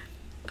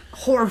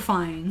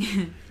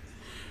horrifying.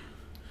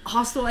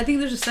 Hostel, I think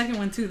there's a second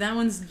one too. That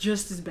one's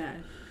just as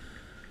bad.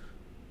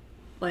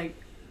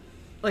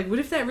 Like, what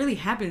if that really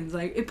happens?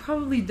 Like, it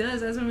probably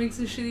does. That's what makes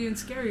this shit even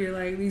scarier.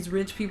 Like, these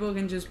rich people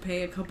can just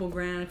pay a couple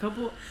grand, a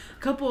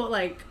couple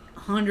like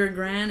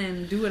 $100,000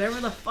 and do whatever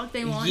the fuck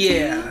they want.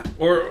 Yeah,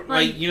 or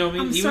like you know,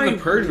 what I mean, even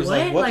The Purge was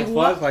like, what the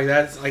fuck? Like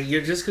that's like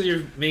you're just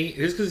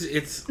because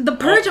it's The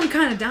Purge. I'm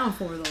kind of down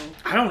for though.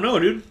 I don't know,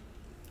 dude.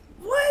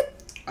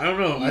 What? I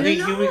don't know. I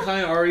think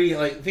humankind already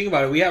think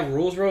about it. We have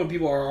rules, bro, and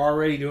people are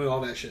already doing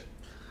all that shit.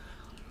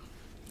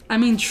 I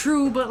mean,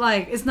 true, but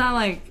like it's not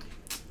like.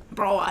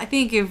 Bro, I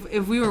think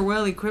if we were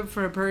well equipped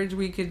for a purge,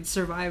 we could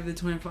survive the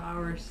 24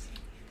 hours.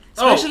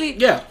 Especially,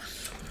 yeah,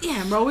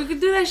 bro, we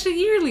could do that shit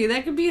yearly.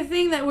 That could be a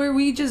thing where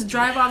we just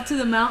drive off to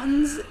the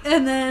mountains,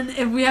 and then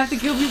if we have to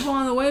kill people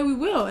on the way, we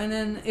will. And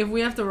then if we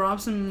have to rob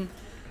some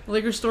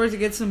liquor stores to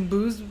get some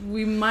booze,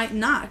 we might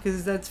not,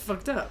 because that's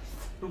fucked up.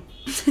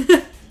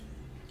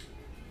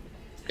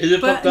 Is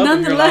it but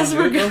nonetheless,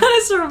 we're gonna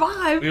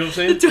survive. You know what I'm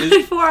saying? The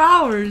 24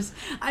 hours.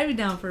 I'd be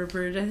down for a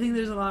purge. I think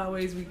there's a lot of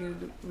ways we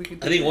could.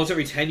 I think once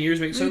every 10 years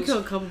makes sense. We kill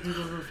a couple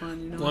people for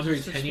fun, you know. Once every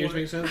 10 years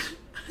makes sense.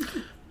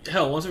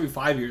 Hell, once every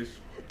 5 years.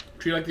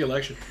 Treat it like the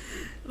election.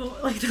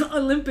 Like the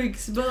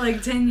Olympics, but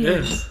like 10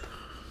 years. Yes.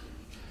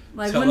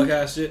 Like when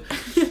ass shit.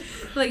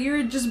 Like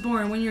you're just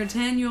born. When you're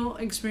 10, you'll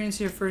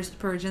experience your first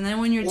purge, and then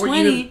when you're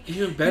 20,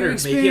 even better, you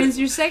experience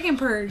your second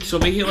purge. So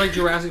make it like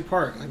Jurassic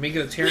Park. Like make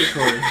it a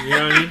territory. You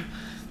know what I mean?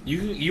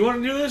 You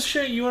want to do this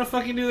shit? You want to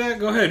fucking do that?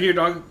 Go ahead. Here,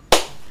 dog.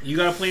 You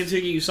got a plane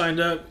ticket. You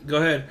signed up. Go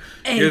ahead.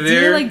 Hey, you're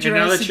there. Like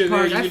Jurassic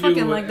Park. There, I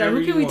fucking like that.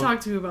 Who can we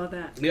talk to about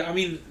that? Yeah, I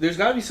mean, there's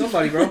got to be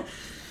somebody, bro.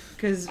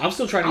 Because I'm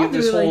still trying to get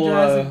this whole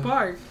Jurassic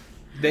Park.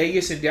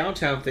 Vegas and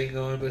downtown thing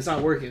going, but it's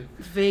not working.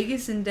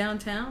 Vegas and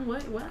downtown?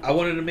 What? I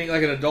wanted to make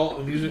like an adult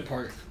amusement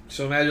park.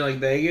 So imagine like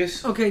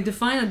Vegas. Okay,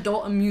 define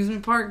adult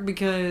amusement park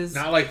because...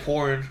 Not like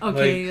porn.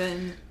 Okay,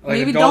 then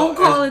maybe don't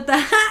call it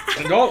that.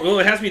 Adult? Well,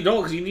 it has to be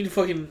adult because you need to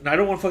fucking... I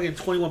don't want fucking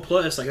 21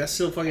 plus. Like, that's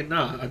still fucking...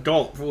 Nah,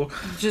 adult.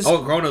 Just,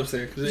 all grown-ups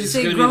there. Just it's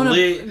say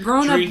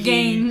grown-up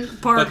gang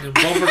park. Fucking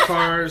bumper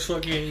cars,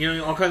 fucking, you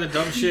know, all kinds of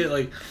dumb shit.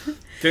 Like,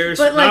 Ferris...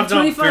 But like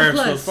 25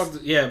 plus. So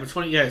fuck, yeah, but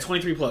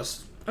 23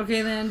 plus.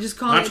 Okay, then just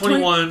call not it...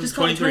 21, just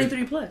call 23. it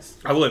 23 plus.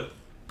 I would.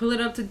 Pull it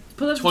up to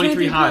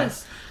 23 high.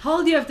 Plus. How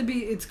old do you have to be?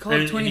 It's called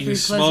and 23 you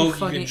can plus.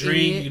 Smoke, you can drink,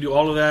 idiot. you can do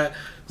all of that.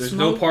 There's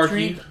Smoke, no parking.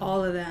 Drink,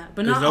 all of that,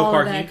 but there's not no all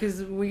parking. of that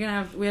because we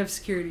have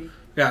security.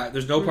 Yeah,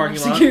 there's no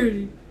parking lot.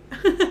 Security.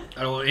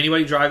 I don't want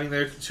anybody driving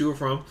there to or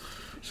from.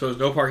 So there's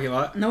no parking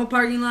lot. No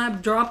parking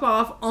lot. Drop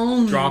off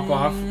only. Drop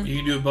off. You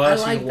can do a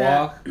bus. I like you can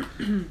walk.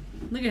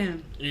 Look at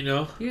him. You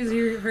know. You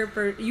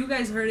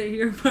guys heard it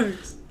here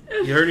first.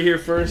 You heard it here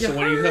first. So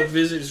when you come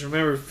visit, just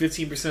remember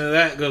 15% of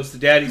that goes to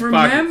Daddy's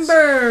pockets.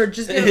 Remember,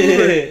 just get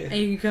Uber and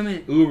you can come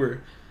in.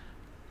 Uber.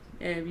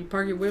 Yeah, if you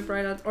park your whip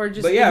right out, or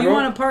just if you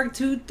want to park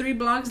 2-3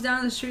 blocks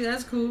down the street,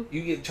 that's cool.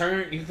 You can get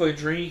turned. You can fucking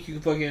drink. You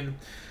can fucking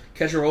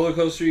catch a roller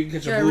coaster. You can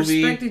catch a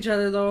movie. Respect each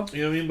other though.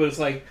 You know what I mean? But it's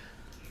like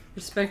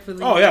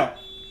respectfully. Oh yeah.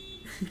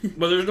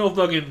 But there's no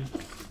fucking. You know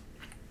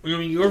what I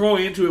mean? You're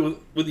going into it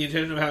with the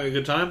intention of having a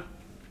good time.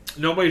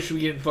 Nobody should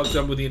be getting fucked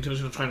up with the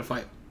intention of trying to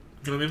fight.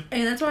 You know what I mean?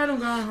 And that's why I don't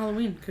go out on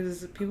Halloween,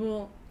 because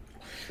people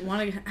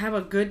want to have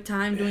a good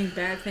time doing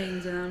bad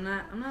things, and I'm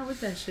not with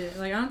that shit.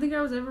 Like, I don't think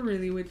I was ever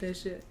really with that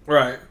shit.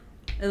 Right.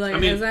 And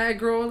like, as I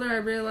grow older, I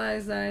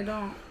realize that I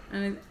don't.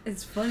 And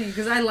it's funny,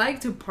 because I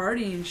like to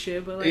party and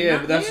shit, but like, yeah,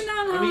 but that's,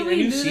 not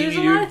Halloween, dude. There's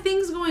a lot of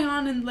things going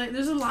on, and like,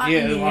 there's a lot in the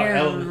air. There's a lot of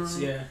elements,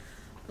 yeah.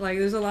 Like,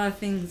 there's a lot of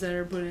things that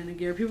are put into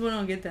gear. People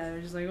don't get that.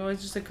 They're just like, oh,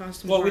 it's just a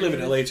costume. Well, we live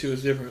in LA too.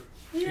 It's different.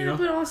 Yeah, you know?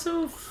 but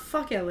also,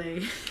 fuck LA.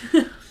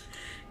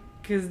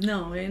 Because,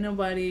 no, ain't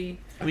nobody...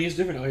 I mean, it's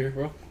different out here,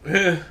 bro.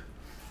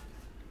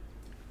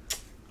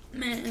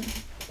 Man.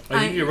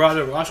 Like, you can get robbed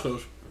at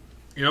Roscoe's.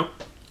 You know?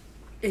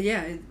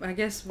 Yeah, I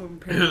guess we're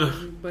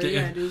paranoid. But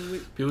yeah,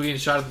 dude. People getting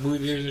shot at the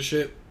movie theaters and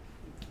shit.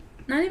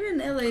 Not even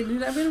in LA,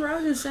 dude. I've been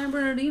robbed in San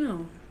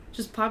Bernardino.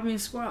 Just popping a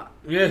squat.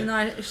 Yeah. Even though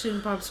I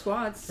shouldn't pop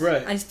squats.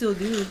 Right. I still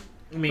do.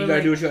 I mean, you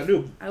gotta do what you gotta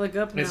do. I look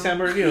up now. It's San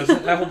Bernardino.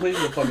 That whole place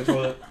is a fucking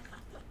toilet.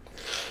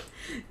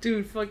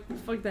 Dude, fuck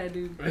that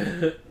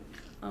dude.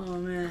 Oh,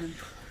 man.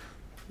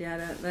 Yeah,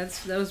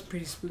 that was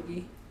pretty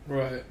spooky.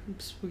 Right.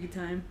 Spooky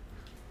time.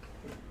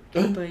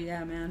 But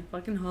yeah, man.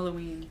 Fucking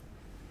Halloween.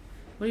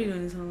 What are you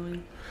doing this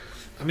Halloween?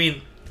 I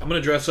mean, I'm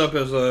gonna dress up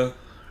as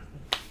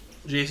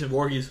Jason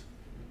Voorhees.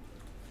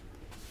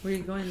 Where are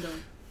you going,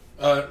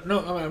 though?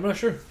 No, I'm not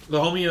sure. The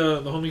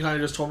homie kind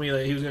of just told me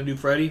that he was gonna do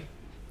Freddy.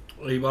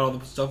 He bought all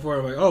the stuff for it.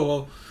 I'm like, oh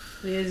well.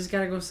 Yeah, just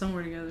gotta go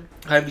somewhere together.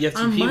 I have the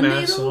FTP Monday,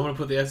 mask, so though? I'm gonna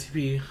put the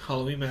FTP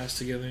Halloween mask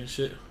together and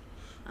shit.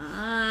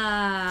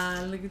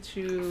 Ah, look at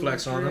you.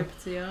 Flex on them.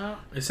 Yeah.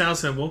 It sounds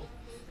simple.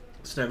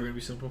 It's never gonna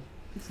be simple.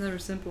 It's never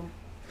simple.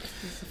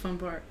 It's the fun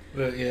part.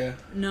 But yeah.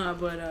 No,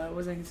 but what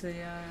was I gonna say?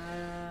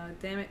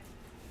 Damn it,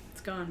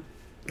 it's gone.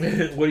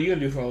 What are you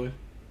gonna do for Halloween?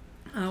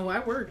 Oh, I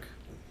work.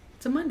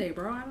 It's a Monday,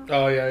 bro.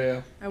 Oh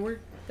yeah. I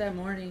work that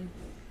morning.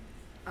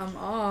 I'm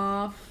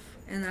off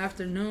in the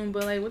afternoon,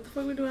 but like, what the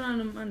fuck are we doing on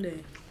a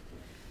Monday?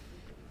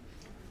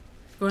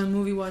 Go to the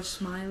movie, watch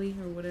Smiley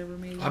or whatever,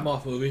 maybe. I'm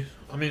off movie.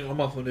 I mean, I'm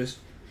off on this.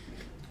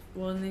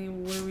 Well,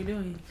 then what are we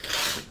doing?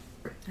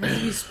 It has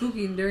to be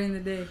spooky during the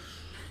day.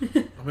 I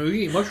mean, we can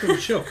eat mushrooms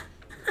and chill.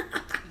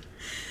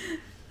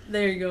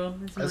 There you go.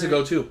 That's a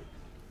go-to.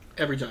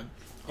 Every time.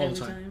 All the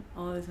time.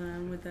 All the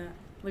time with that.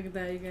 Look at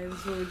that, you guys.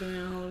 That's what we're doing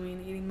on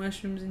Halloween. Eating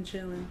mushrooms and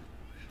chilling.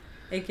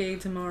 AKA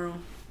tomorrow.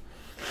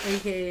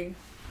 AKA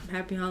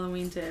happy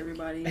Halloween to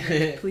everybody.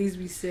 Please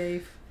be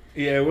safe.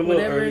 Yeah, we're a little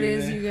whatever early it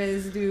is today. you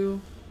guys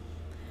do.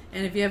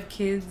 And if you have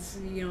kids,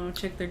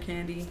 check their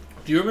candy.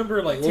 Do you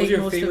remember, like, what was Take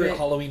your most of favorite it.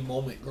 Halloween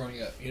moment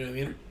growing up? You know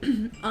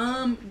what I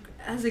mean?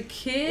 As a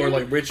kid, Or,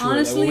 like, ritual.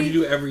 honestly, Like, what would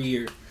you do every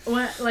year?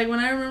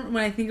 when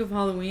I think of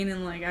Halloween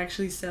and like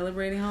actually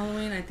celebrating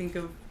Halloween, I think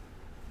of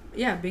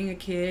being a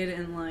kid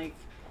and like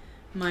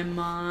my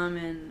mom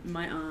and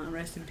my aunt,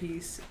 rest in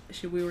peace.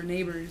 We were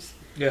neighbors.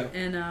 Yeah.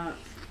 And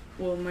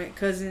my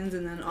cousins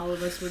and then all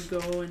of us would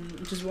go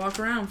and just walk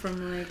around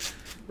from like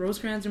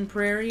Rosecrans and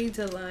Prairie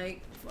to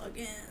like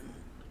fucking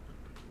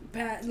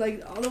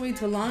like all the way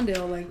to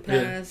Lawndale, like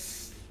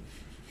past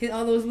hit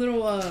all those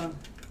little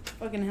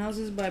fucking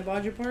houses by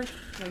Bodger Park,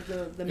 like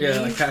the maze.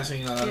 Like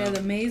passing.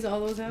 The maze, all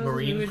those houses.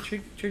 Marine. We would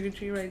trick or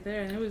treat right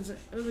there, and it was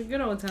a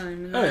good old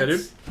time. And Oh yeah,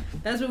 dude.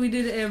 That's what we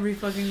did every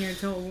fucking year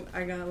till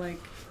I got like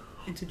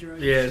into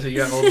drugs. Yeah, so you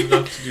got old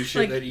enough to do shit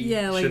Like, that you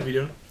yeah, like, shouldn't be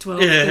doing.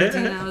 12,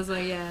 13, I was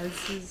like, yeah,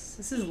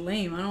 this is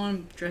lame. I don't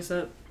want to dress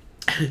up.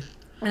 And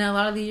a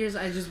lot of the years,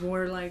 I just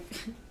wore like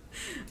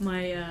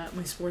my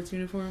sports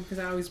uniform because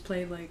I always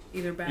played like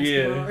either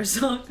basketball or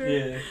soccer.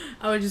 Yeah.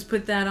 I would just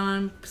put that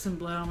on, put some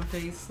blood on my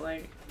face,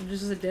 like I'm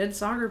just a dead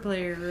soccer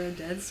player or a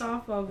dead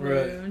softball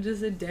player. Right. I'm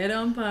just a dead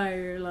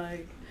umpire.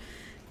 Like,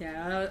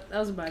 yeah, that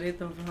was about it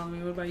though for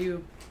Halloween. What about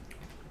you?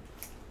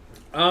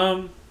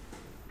 I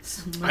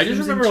just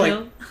remember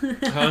like,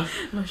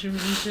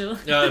 mushrooms and chill.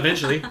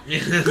 Eventually.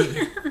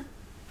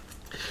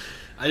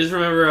 I just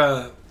remember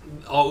I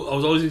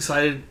was always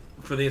excited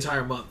for the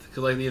entire month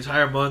because like the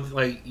entire month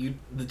like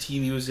the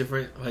TV was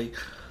different. Like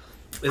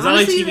it's not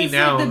like TV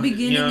now. Like the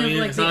beginning of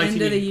like it's the not end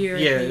like TV, of the year.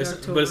 Yeah,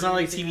 but it's not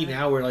like TV yeah.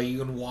 now where like you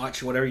can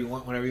watch whatever you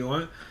want whenever you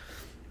want.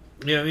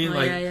 You know what I mean? Oh,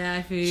 like yeah,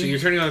 I feel you. So you're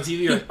turning on the TV,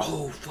 you're like,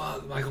 oh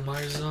fuck, Michael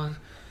Myers is on.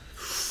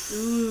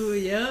 Ooh,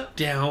 yep.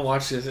 Damn, I'll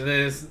watch this, and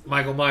then it's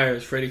Michael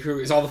Myers, Freddy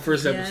Krueger. It's all the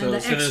first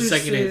episodes, and then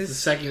the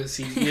second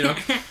season. You know.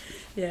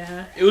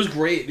 Yeah. It was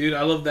great, dude.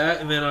 I love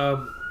that, and then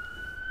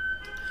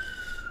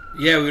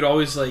yeah, we'd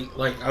always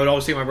like I would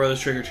always take my brothers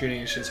trick or treating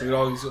and shit. So we'd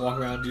always walk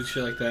around and do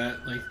shit like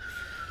that, like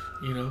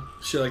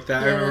shit like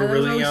that. Yeah, I remember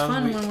really young. It was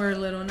fun when we were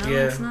little. Now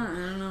it's not. I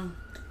don't know.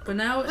 But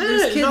now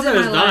there's it's kids not that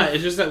in it's my not. life.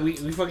 It's just that we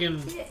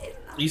fucking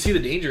you see the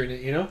danger in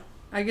it, you know.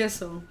 I guess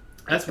so.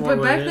 That's more. But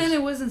what back it is. then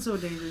it wasn't so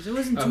dangerous. It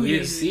wasn't too we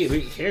didn't dangerous. see it.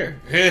 We didn't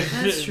care.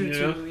 That's true you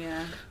know? too.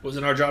 Yeah. It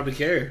wasn't our job to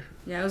care.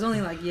 Yeah, it was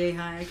only like yay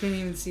high. I couldn't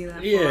even see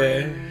that.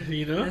 Yeah, far.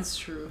 you know. That's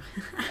true.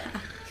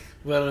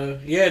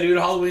 But yeah, dude,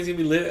 Halloween's gonna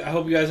be lit. I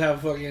hope you guys have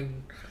a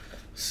fucking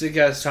sick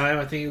ass time.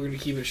 I think we're gonna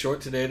keep it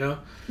short today, no?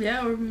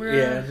 Yeah, we're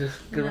because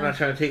we're not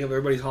trying to take up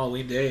everybody's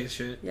Halloween day and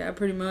shit. Yeah,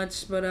 pretty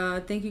much.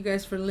 But thank you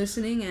guys for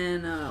listening,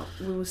 and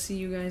we will see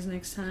you guys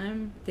next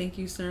time. Thank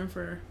you, Stern,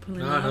 for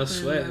pulling up. No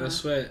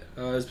sweat.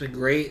 It's been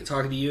great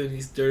talking to you and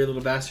these dirty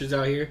little bastards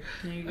out here.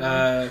 There you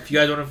go. If you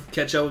guys want to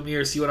catch up with me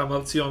or see what I'm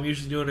up to, I'm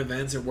usually doing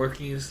events or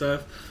working and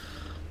stuff.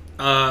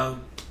 I'm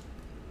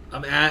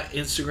at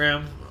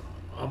Instagram.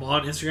 I'm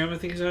on Instagram, I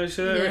think is how I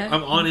said that. Yeah. Right?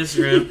 I'm on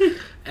Instagram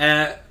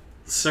at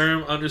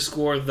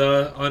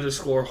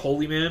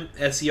Serm_the_Holyman,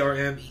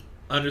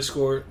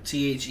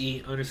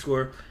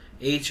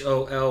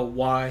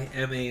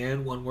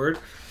 SERM_THE_HOLYMAN, one word.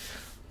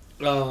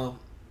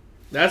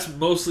 That's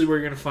mostly where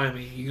you're going to find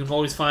me. You can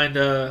always find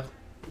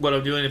what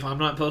I'm doing if I'm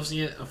not posting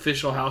it.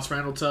 Official house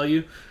brand will tell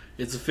you.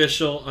 It's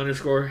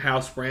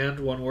official_house brand,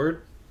 one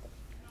word.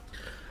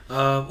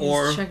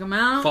 Or check them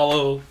out.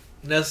 Follow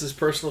Ness's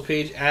personal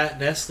page at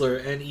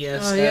Nestler, NESSLUR.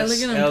 Oh yeah, look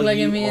at him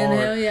plugging me in.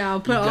 Hell yeah, I'll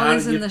put all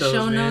this in the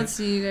show notes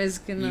so you guys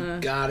can. You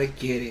gotta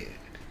get it.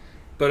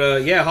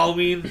 But yeah,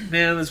 Halloween,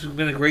 man, this has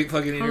been a great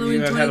fucking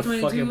interview. I've had a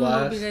fucking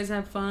blast. Hope you guys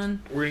have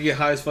fun. We're gonna get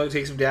high as fuck,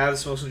 take some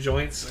dabs, smoke some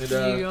joints, and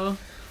there you go.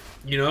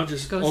 You know,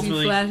 just go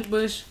ultimately see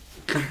Flatbush.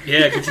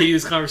 Yeah, continue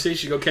this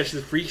conversation. Go catch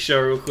the freak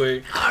show real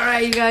quick. All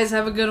right, you guys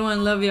have a good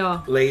one. Love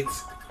y'all. Late.